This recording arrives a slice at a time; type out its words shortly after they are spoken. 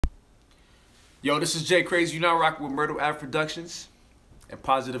Yo, this is JKrazy. You now rocking with Myrtle Ave Productions and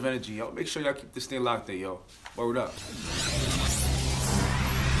Positive Energy. Yo, make sure y'all keep this thing locked there, yo. Word up.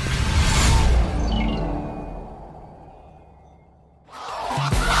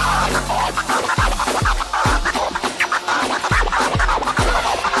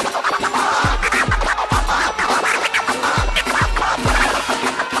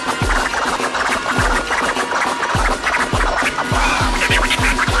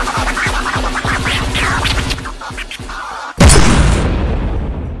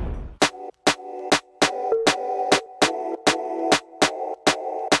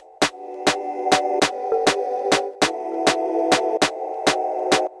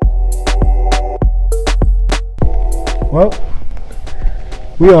 Well,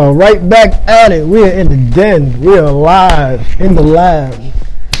 we are right back at it. We are in the den. We are live in the lab.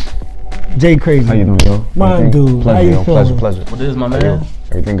 JKrazy. How you doing, yo? My dude. Pleasure, how you yo. feeling? Pleasure. What is my man?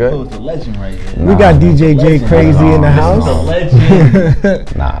 Everything good? Oh, it's a legend right here. We got DJ JKrazy in the house. This is a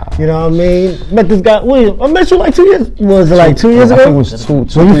legend. Nah. You know what I mean? Met this guy. Wait, I met you like 2 years. Was it like 2 years I ago? think it was two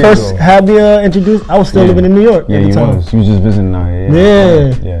when you years first ago. had me introduced. I was still living in New York Yeah, at the you time. was. You was just visiting out here.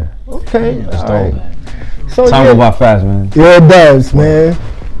 Yeah. Yeah. Okay. That's All dope. right. So Time yeah. go by fast, man. Yeah, it does, man.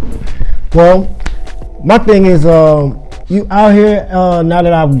 Well, my thing is, you out here, now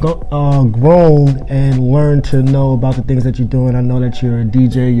that I've grown and learned to know about the things that you're doing, I know that you're a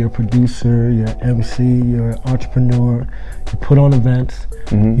DJ, you're a producer, you're an MC, you're an entrepreneur, you put on events,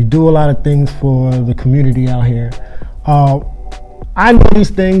 you do a lot of things for the community out here. I know these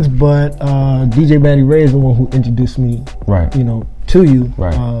things, but DJ Batty Ray is the one who introduced me, Right. you know, to you.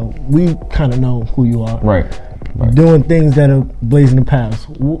 Right. We kind of know who you are. Right. Doing things that are blazing the past.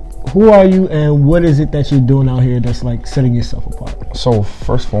 Who are you, and what is it that you're doing out here that's like setting yourself apart? So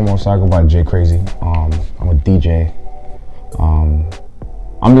first and foremost, I go by JKrazy. I'm a DJ.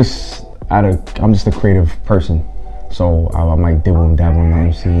 I'm just a creative person. So I might dibble and dabble in the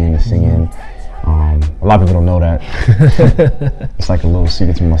MCing and the singing. A lot of people don't know that. It's like a little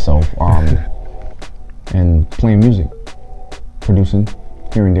secret to myself. And playing music, producing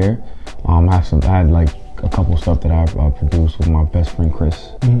here and there. I had like a couple stuff that I produced with my best friend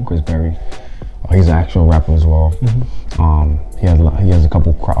Chris Berry. He's an actual rapper as well. He has a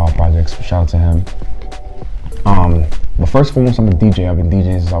couple projects. Shout out to him. But first and foremost, I'm a DJ. I've been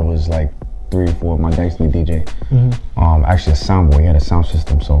DJing since I was like 3 or 4. My dad used to be a DJ. Actually a sound boy. He had a sound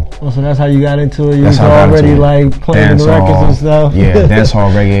system. So that's how you got into it. You was already like playing the records and stuff. Yeah,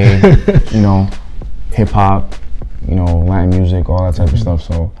 dancehall, reggae, you know, hip hop, you know, Latin music, all that type of stuff.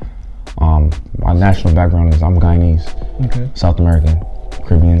 So my national background is I'm Guyanese, South American,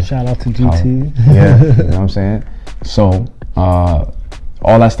 Caribbean. Shout out to GT. Yeah, you know what I'm saying? So all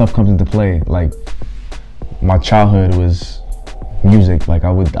that stuff comes into play. Like my childhood was music. Like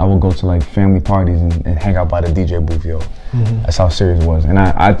I would go to like family parties and hang out by the DJ booth, yo. That's how serious it was. And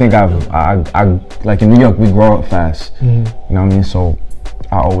I think I like in New York we grow up fast. You know what I mean? So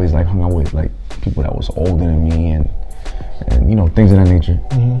I always like hung out with like people that was older than me and you know, things of that nature.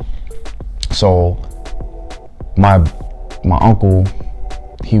 So my uncle,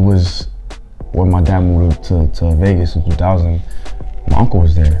 he was, when my dad moved to Vegas in 2000, my uncle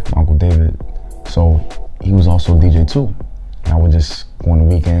was there, my Uncle David. So he was also a DJ too. And I would just go on the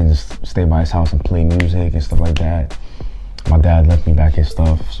weekend, just stay by his house and play music and stuff like that. My dad left me back his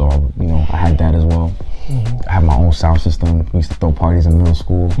stuff, so you know, I had that as well. I had my own sound system. We used to throw parties in middle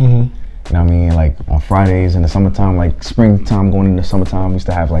school. You know what I mean? Like on Fridays in the summertime, like springtime going into summertime, we used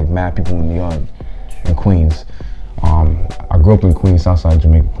to have like mad people in the yard in Queens. I grew up in Queens, Southside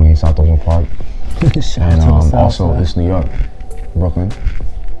Jamaica, Queens, South Oakland Park. And also East New York, Brooklyn.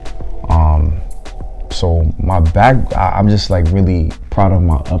 So I'm just like really proud of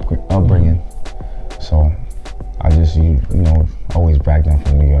my upbringing. So I just, you know, always brag down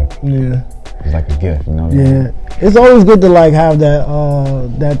from New York. Yeah. It's like a gift, you know? Yeah, it's always good to like have that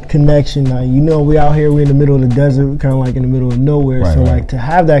that connection. Like, you know, we out here, we in the middle of the desert, we're kind of like in the middle of nowhere. So like to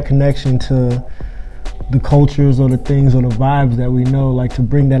have that connection to the cultures or the things or the vibes that we know, like to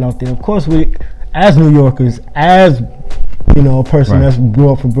bring that out there. Of course, we as New Yorkers, as you know, a person that's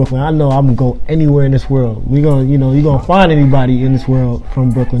grew up from Brooklyn, I know I'm gonna go anywhere in this world. You're gonna find anybody in this world from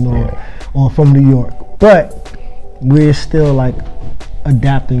Brooklyn or from New York, but we're still like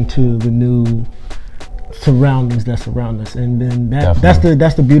adapting to the new surroundings that surround us, and then that's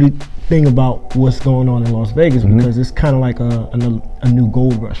the beauty thing about what's going on in Las Vegas, because it's kind of like a new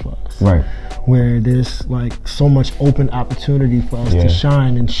gold rush for us, where there's like so much open opportunity for us to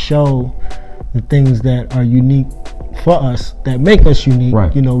shine and show the things that are unique for us, that make us unique.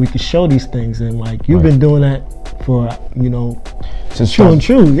 You know, we can show these things, and like you've been doing that for, you know, Since true and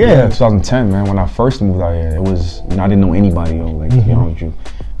true, yeah. 2010, man. When I first moved out here, it was, you know, I didn't know anybody, yo. Like, you know, with you.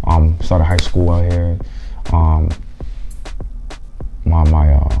 Started high school out here.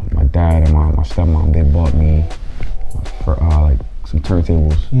 My dad and my stepmom, they bought me for like some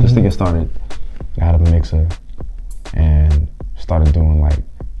turntables just to get started. I had a mixer and started doing like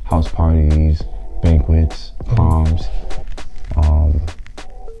house parties, banquets, proms.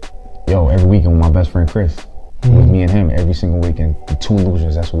 Every weekend with my best friend Chris. It was me and him every single weekend. The Two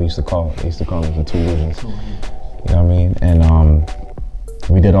Illusions, that's what we used to call it. They used to call it the Two Illusions. You know what I mean? And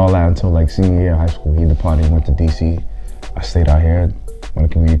we did all that until like senior year of high school. He departed, went to DC. I stayed out here, went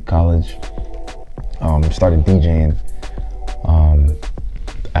to community college. Started DJing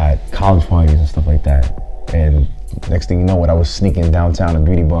at college parties and stuff like that. And next thing you know, I was sneaking downtown a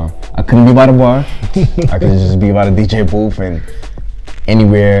beauty bar. I couldn't be by the bar. I could just be by the DJ booth and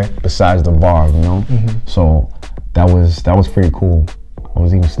anywhere besides the bar, you know? So that was pretty cool. I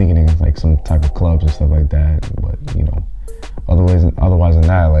was even sneaking in like some type of clubs and stuff like that. But you know, otherwise than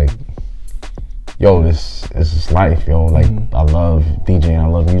that, like, yo, this is life, yo. Like, I love DJing, I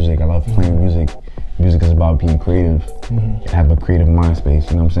love music, I love playing music. Music is about being creative and have a creative mind space,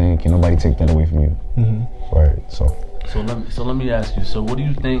 you know what I'm saying? Can nobody take that away from you? Right, so let me ask you, so what do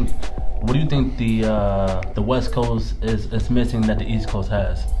you think the West Coast is missing that the East Coast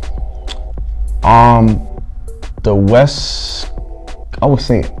has? The West, I would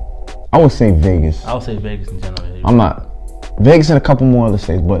say Vegas. I would say Vegas in general. I'm not Vegas and a couple more other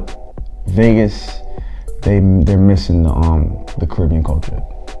states, but Vegas, they're missing the Caribbean culture.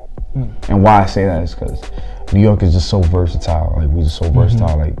 And why I say that is because New York is just so versatile. Like, we're just so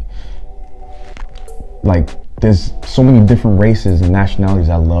versatile. Like there's so many different races and nationalities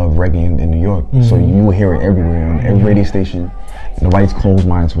that love reggae in New York. So you will hear it everywhere on every radio station. Nobody's closed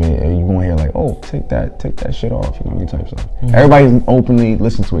minded to it. And you're gonna hear like, oh, take that shit off, you know, any type of stuff. Everybody openly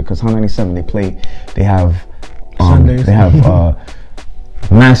listens to it because Hot 97, they have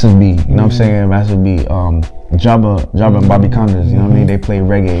Massive B, you know what I'm saying? Massive B, Jabba and Bobby Condas, you know what I mean? They play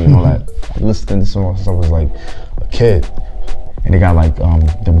reggae and all that. I listened to this song since I was like a kid. And they got like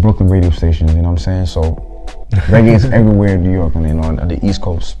the Brooklyn radio stations, you know what I'm saying? So reggae is everywhere in New York, and then on the East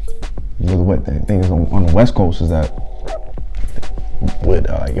Coast. What the thing is on the West Coast is that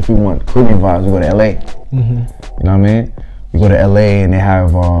if we want Caribbean vibes, we go to LA. You know what I mean? We go to LA and they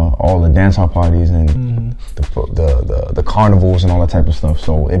have all the dancehall parties and the carnivals and all that type of stuff.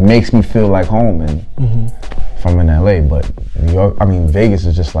 So it makes me feel like home, and if I'm in LA. But New York, I mean, Vegas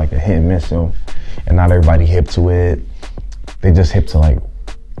is just like a hit and miss. So, and not everybody hip to it. They just hip to like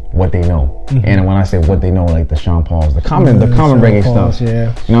what they know. And when I say what they know, like the Sean Pauls, the common reggae stuff. Yeah.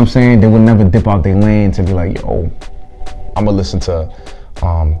 You know what I'm saying? They would never dip out their lane to be like, yo, I'm gonna listen to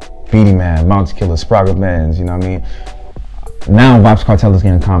Beanie Man, Bounty Killer, Sprague Bands. You know what I mean? Now Vybz Kartel is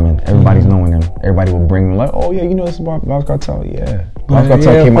getting common. Everybody's knowing him. Everybody will bring them like, oh yeah, you know this about Vybz Kartel. Yeah. Vybz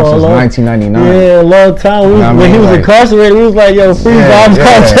Kartel came out since 1999. Yeah, a long time. When he was incarcerated, we was like, yo, free Vybz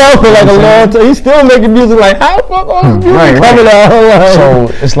Kartel for like a long time. He's still making music like, how the fuck all this music coming out? So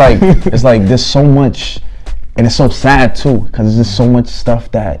it's like there's so much, and it's so sad too, because there's just so much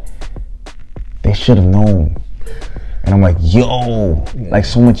stuff that they should have known. And I'm like, yo, like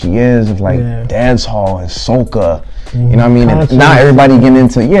so much years of like dance hall and soca. You know what I mean? And now everybody getting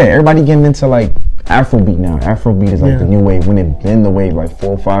into like Afrobeat now. Afrobeat is like the new wave when it been the wave like 4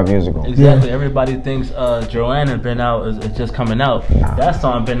 or 5 years ago. Exactly. Everybody thinks Joanna been out is just coming out. Nah. That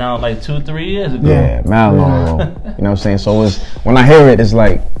song been out like 2-3 years ago. Yeah, man, long ago. You know what I'm saying? So when I hear it, it's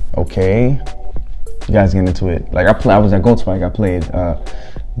like, okay, you guys getting into it. Like I was at Gold Spike. I played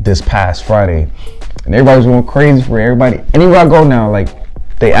this past Friday, and everybody was going crazy for it. Everybody, anywhere I go now, like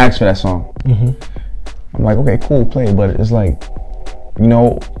they ask for that song. I'm like, okay, cool, play, but it's like, you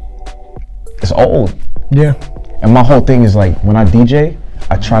know, it's old. Yeah. And my whole thing is like, when I DJ,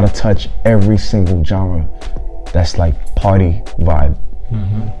 I try to touch every single genre that's like party vibe.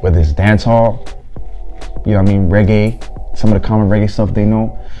 Whether it's dancehall, you know what I mean, reggae, some of the common reggae stuff they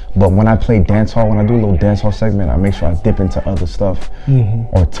know. But when I play dancehall, when I do a little dancehall segment, I make sure I dip into other stuff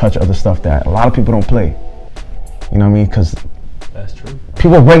or touch other stuff that a lot of people don't play. You know what I mean? Because that's true.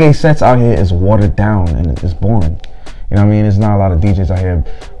 People reggae sets out here is watered down and it's boring. You know what I mean? There's not a lot of DJs out here.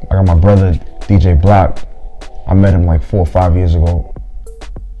 I got my brother, DJ Black. I met him like 4 or 5 years ago.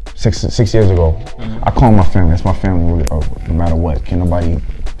 6 years ago. I call him my family. That's my family no matter what. Can't nobody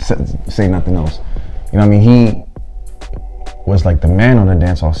say nothing else. You know what I mean? He was like the man on the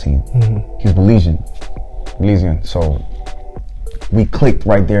dancehall scene. He's Belizean. So we clicked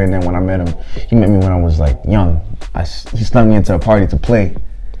right there and then when I met him. He met me when I was like young. He snuck me into a party to play,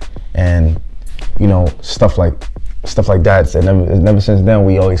 and you know, stuff like that. And ever since then,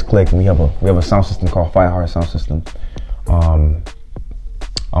 we always click. And we have a sound system called Fire Heart Sound System. I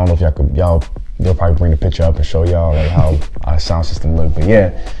don't know if they'll probably bring the picture up and show y'all like how our sound system look. But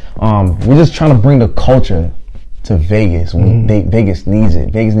yeah, we're just trying to bring the culture to Vegas. Vegas needs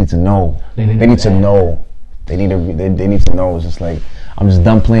it. Vegas needs to know. They need to know. They need to know. It's just like, I'm just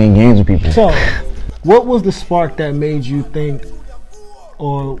done playing games with people. So, what was the spark that made you think,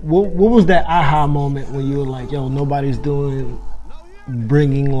 or what was that aha moment when you were like, yo, nobody's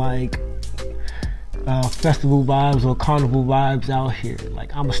bringing like festival vibes or carnival vibes out here?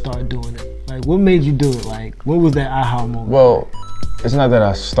 Like, I'm gonna start doing it. Like, what made you do it? Like, what was that aha moment? Well, it's not that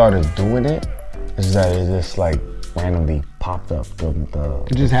I started doing it. It's that it just like randomly popped up,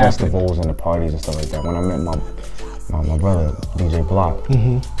 the festivals and the parties and stuff like that. When I met my brother, DJ Block,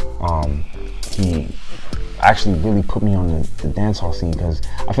 he actually really put me on the dancehall scene, because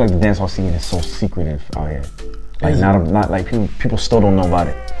I feel like the dancehall scene is so secretive out here. Like, not like people still don't know about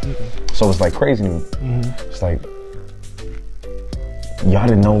it. So it's like crazy to me. It's like, y'all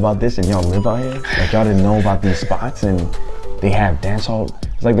didn't know about this and y'all live out here? Like, y'all didn't know about these spots and they have dancehall?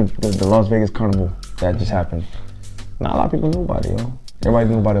 It's like the Las Vegas Carnival that just happened. Not a lot of people knew about it, yo. Everybody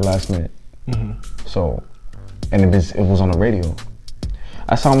knew about it last minute. So, and it was on the radio.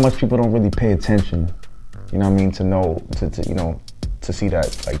 That's how much people don't really pay attention. You know what I mean? To know, you know, to see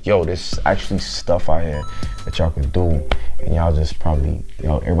that, like, yo, there's actually stuff out here that y'all can do, and y'all just probably, you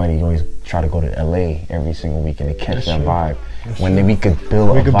know, everybody always try to go to LA every single weekend to catch that vibe. When we could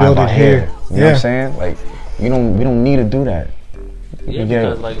build a vibe out here. You know what I'm saying? Like, we don't need to do that. Yeah,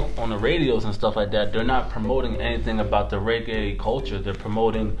 because like on the radios and stuff like that, they're not promoting anything about the reggae culture. They're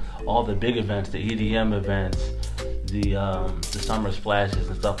promoting all the big events, the EDM events, the summer splashes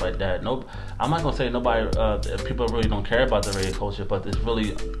and stuff like that. No, I'm not gonna say nobody. People really don't care about the reggae culture, but it's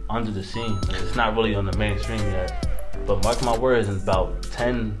really under the scene. It's not really on the mainstream yet. But mark my words, in about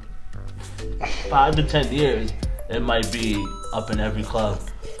 5 to 10 years, it might be up in every club.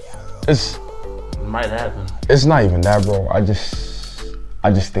 It might happen. It's not even that, bro. I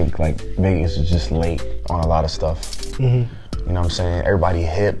just think like Vegas is just late on a lot of stuff. You know what I'm saying? Everybody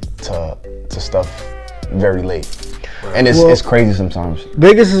hip to stuff very late. Right. And it's crazy sometimes.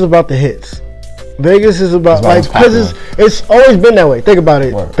 Vegas is about the hits. Vegas is about like, because it's always been that way. Think about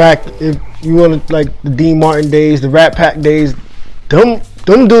it. Right. Back, if you want to, like the Dean Martin days, the Rat Pack days, them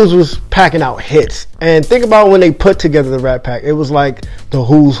dudes was packing out hits. And think about when they put together the Rat Pack, it was like the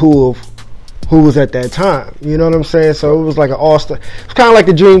who's who of who was at that time. You know what I'm saying? So it was like an all-star. It's kind of like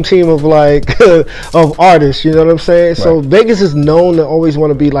the dream team of like of artists. You know what I'm saying? Right. So Vegas is known to always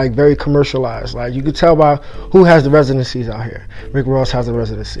want to be like very commercialized. Like, you could tell by who has the residencies out here. Rick Ross has a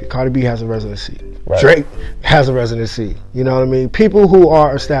residency. Cardi B has a residency. Right. Drake has a residency. You know what I mean? People who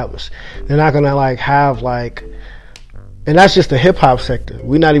are established. They're not gonna like have like, and that's just the hip hop sector.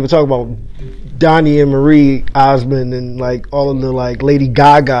 We're not even talking about Donnie and Marie Osmond and like all of the like Lady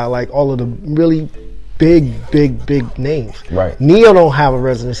Gaga, like all of the really big names. Right. Neo don't have a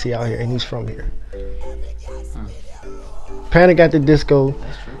residency out here, and he's from here. Panic at the Disco,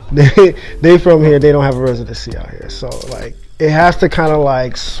 they from here. They don't have a residency out here. So like, it has to kind of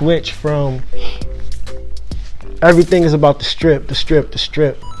like switch from everything is about the strip.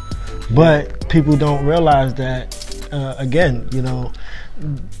 But people don't realize that again, you know,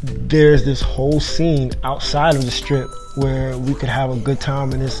 there's this whole scene outside of the strip where we could have a good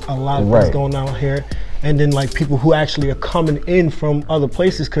time, and there's a lot of things going on here. And then like people who actually are coming in from other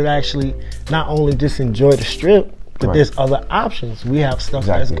places could actually not only just enjoy the strip, but there's other options. We have stuff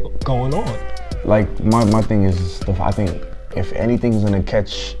that's going on. Like my thing is, I think if anything's gonna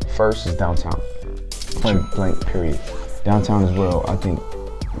catch first is downtown. Point blank, period. Downtown is where I think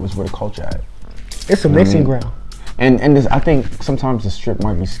was where the culture at. It's a mixing ground. And I think sometimes the strip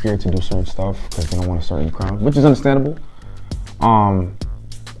might be scared to do certain stuff because they don't want a certain crowd, which is understandable. I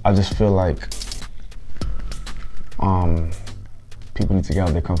just feel like people need to get out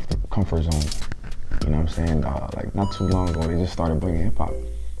of their comfort zone. You know what I'm saying? Like not too long ago, they just started bringing hip hop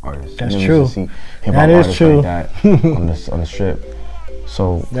artists. That's true. That is true. Like that on the strip.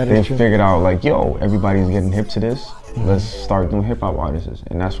 So they figured out like, yo, everybody's getting hip to this. Let's start doing hip hop artists,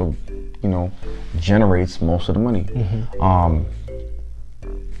 and that's what, you know, generates most of the money.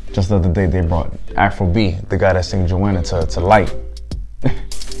 Just the other day they brought Afro B, the guy that sang Joanna, to Light.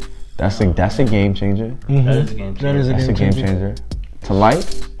 That's a game changer. That is a game changer. That's a game changer. To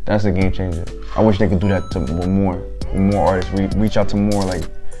Light, that's a game changer. I wish they could do that to more artists. Reach out to more like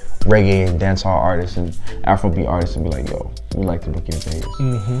reggae and dancehall artists and Afrobeat artists and be like, yo, we like to book you in Vegas.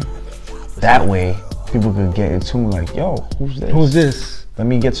 That way, people could get in tune like, yo, who's this? Who's this? let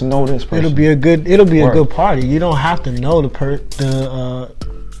me get to know this person. It'll be a good party. You don't have to know the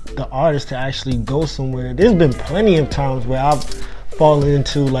artist to actually go somewhere. There's been plenty of times where I've fallen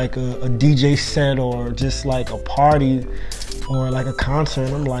into like a DJ set or just like a party or like a concert,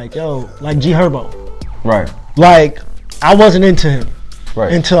 and I'm like, yo, like G Herbo. Right. Like, I wasn't into him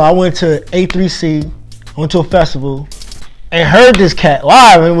Right. until I went to A3C, went to a festival, and heard this cat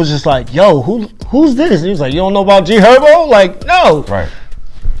live, and was just like, yo, who's this? And he was like, you don't know about G Herbo? Like, no. Right.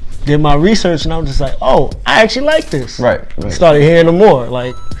 Did my research, and I was just like, oh, I actually like this. Right. Started hearing them more.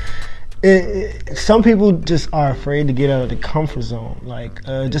 Like, some people just are afraid to get out of the comfort zone. Like,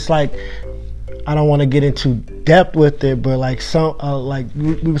 just like, I don't want to get into depth with it, but like like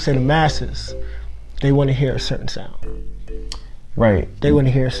we would say the masses, they want to hear a certain sound. Right. They want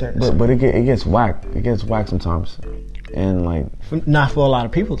to hear a certain sound. But it gets whacked. It gets whacked sometimes. And like, not for a lot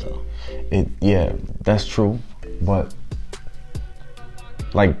of people though. Yeah, that's true. But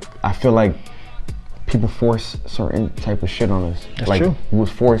like, I feel like people force certain type of shit on us. That's like, true. We was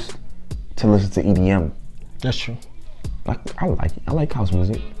forced to listen to EDM. That's true. Like, I like house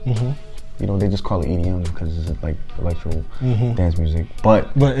music. Mm-hmm. You know, they just call it EDM because it's like electro dance music.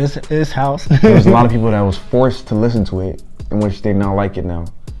 But it's house. there's a lot of people that was forced to listen to it, in which they now like it now.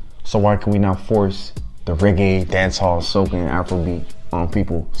 So why can we now force the reggae, dancehall, soca, and Afrobeat on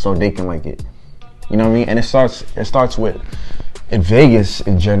people so they can like it? You know what I mean? And it starts with, in Vegas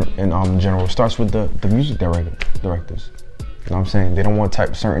in general, it starts with the music directors. You know what I'm saying? They don't want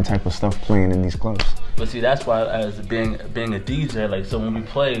certain type of stuff playing in these clubs. But see, that's why, as being a DJ, like, so when we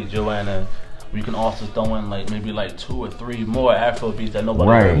play Joanna, we can also throw in like maybe like 2 or 3 more Afro beats that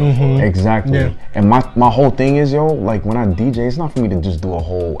nobody heard before. Exactly. Yeah. And my whole thing is, yo, like, when I DJ, it's not for me to just do a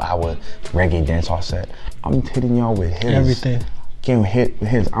whole hour reggae dancehall set. I'm hitting y'all with hits. Everything. Can't hit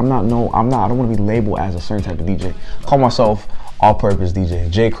hits. I don't want to be labeled as a certain type of DJ. Call myself all-purpose DJ.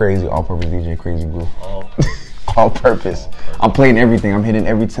 JKrazy, all-purpose DJ, Crazy Groove. All purpose. I'm playing everything. I'm hitting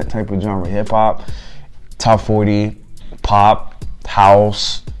every type of genre. Hip hop, top 40, pop,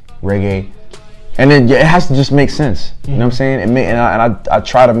 house, reggae. And then it has to just make sense. You know what I'm saying? I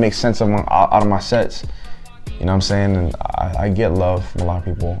try to make sense out of my sets. You know what I'm saying? And I get love from a lot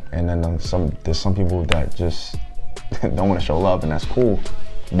of people. And then there's some people that just don't want to show love, and that's cool.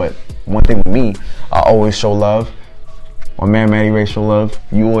 But one thing with me, I always show love. My man Matty Ray show love.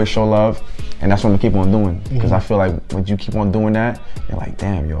 You always show love. And that's what I'm gonna keep on doing. Because I feel like when you keep on doing that, you're like,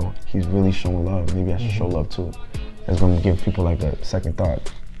 damn, yo, he's really showing love. Maybe I should show love too. That's gonna give people like a second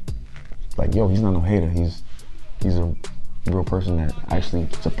thought. Like, yo, he's not no hater. He's a real person that actually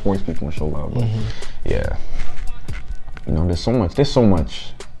supports people and show love. But yeah, you know, there's so much. It's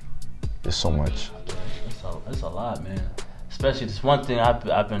a lot, man. Especially this one thing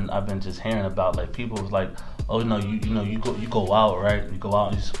I've been just hearing about, like, people was like, oh, you go out, right? You go out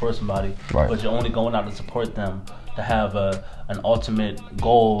and you support somebody, right, but you're only going out to support them to have an ultimate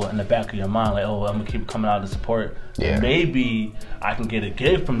goal in the back of your mind, like, oh, I'm gonna keep coming out to support. Yeah. Maybe I can get a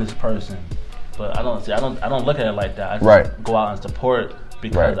gift from this person, but I don't look at it like that. I just go out and support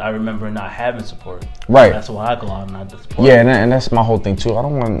because I remember not having support. Right. That's why I go out and not support. Yeah, and that's my whole thing too. I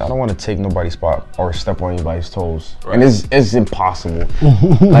don't want to take nobody's spot or step on anybody's toes. Right. And it's impossible.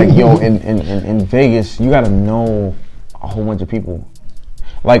 Like, yo, in Vegas, you gotta know a whole bunch of people.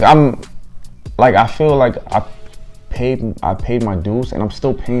 Like, I feel like I paid my dues, and I'm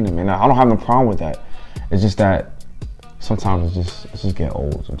still paying them, and I don't have no problem with that. It's just that sometimes it's just get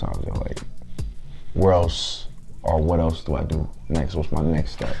old. Sometimes you're like, where else? Or what else do I do next? What's my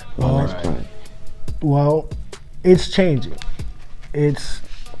next step? My next plan? Well, it's changing.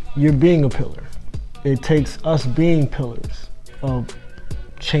 You're being a pillar. It takes us being pillars of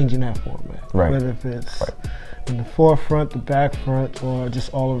changing that format. Right. Whether if it's in the forefront, the back front, or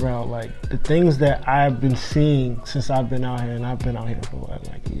just all around. Like, the things that I've been seeing since I've been out here, and I've been out here for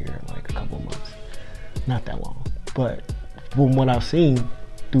like a year, like a couple of months. Not that long. But from what I've seen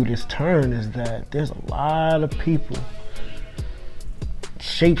through this turn is that there's a lot of people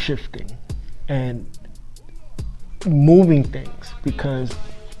shape-shifting and moving things because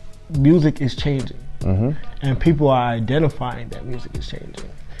music is changing, and people are identifying that music is changing.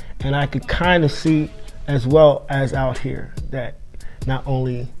 And I could kind of see, as well as out here, that not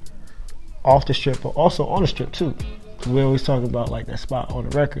only off the strip but also on the strip too. We always talk about like that spot on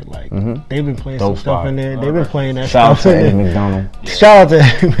the record, like they've been playing some stuff in there. They've been playing that stuff in there. Shout out to McDonald. Shout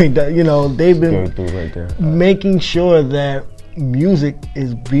out to McDonald. You know, they've been right there. making sure that music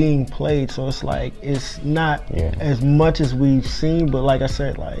is being played. So it's like it's not as much as we've seen, but like I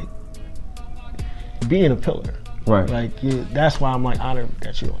said, like being a pillar. Right. Like that's why I'm like honored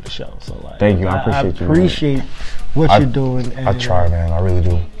that you're on the show. So like, thank you. I appreciate you. I appreciate what you're doing. And I try, man. I really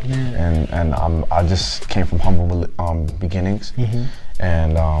do. Yeah. And I just came from humble beginnings.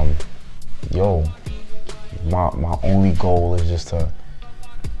 And yo, my only goal is just to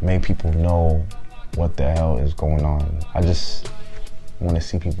make people know what the hell is going on. I just want to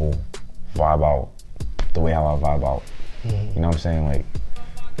see people vibe out the way how I vibe out. You know what I'm saying? Like,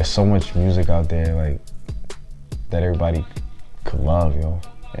 there's so much music out there, like, that everybody could love, yo,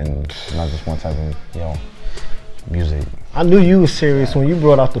 and not just one type of, music. I knew you was serious when you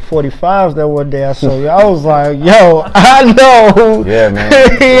brought out the 45s that one day I saw you. I was like, yo, I know. Yeah, man.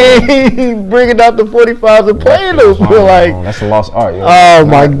 He ain't bringing out the 45s and playing them. Like, that's a lost art, yo. Oh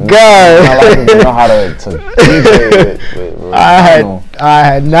my God. Not like people know how to DJ with I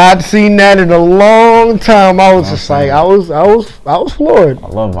had not seen that in a long time. I was just like, I was floored. I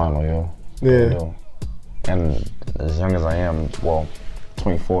love vinyl, yo. Yeah. I do. And as young as I am, well,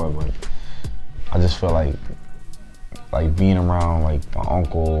 24, but I just feel like being around like my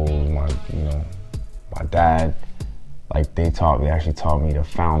uncles, my dad, like they actually taught me the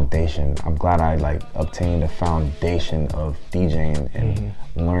foundation. I'm glad I like obtained the foundation of DJing and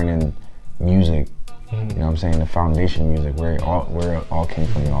learning music. You know what I'm saying? The foundation music, where it all came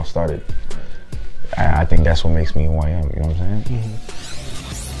from and all started. I think that's what makes me who I am. You know what I'm saying?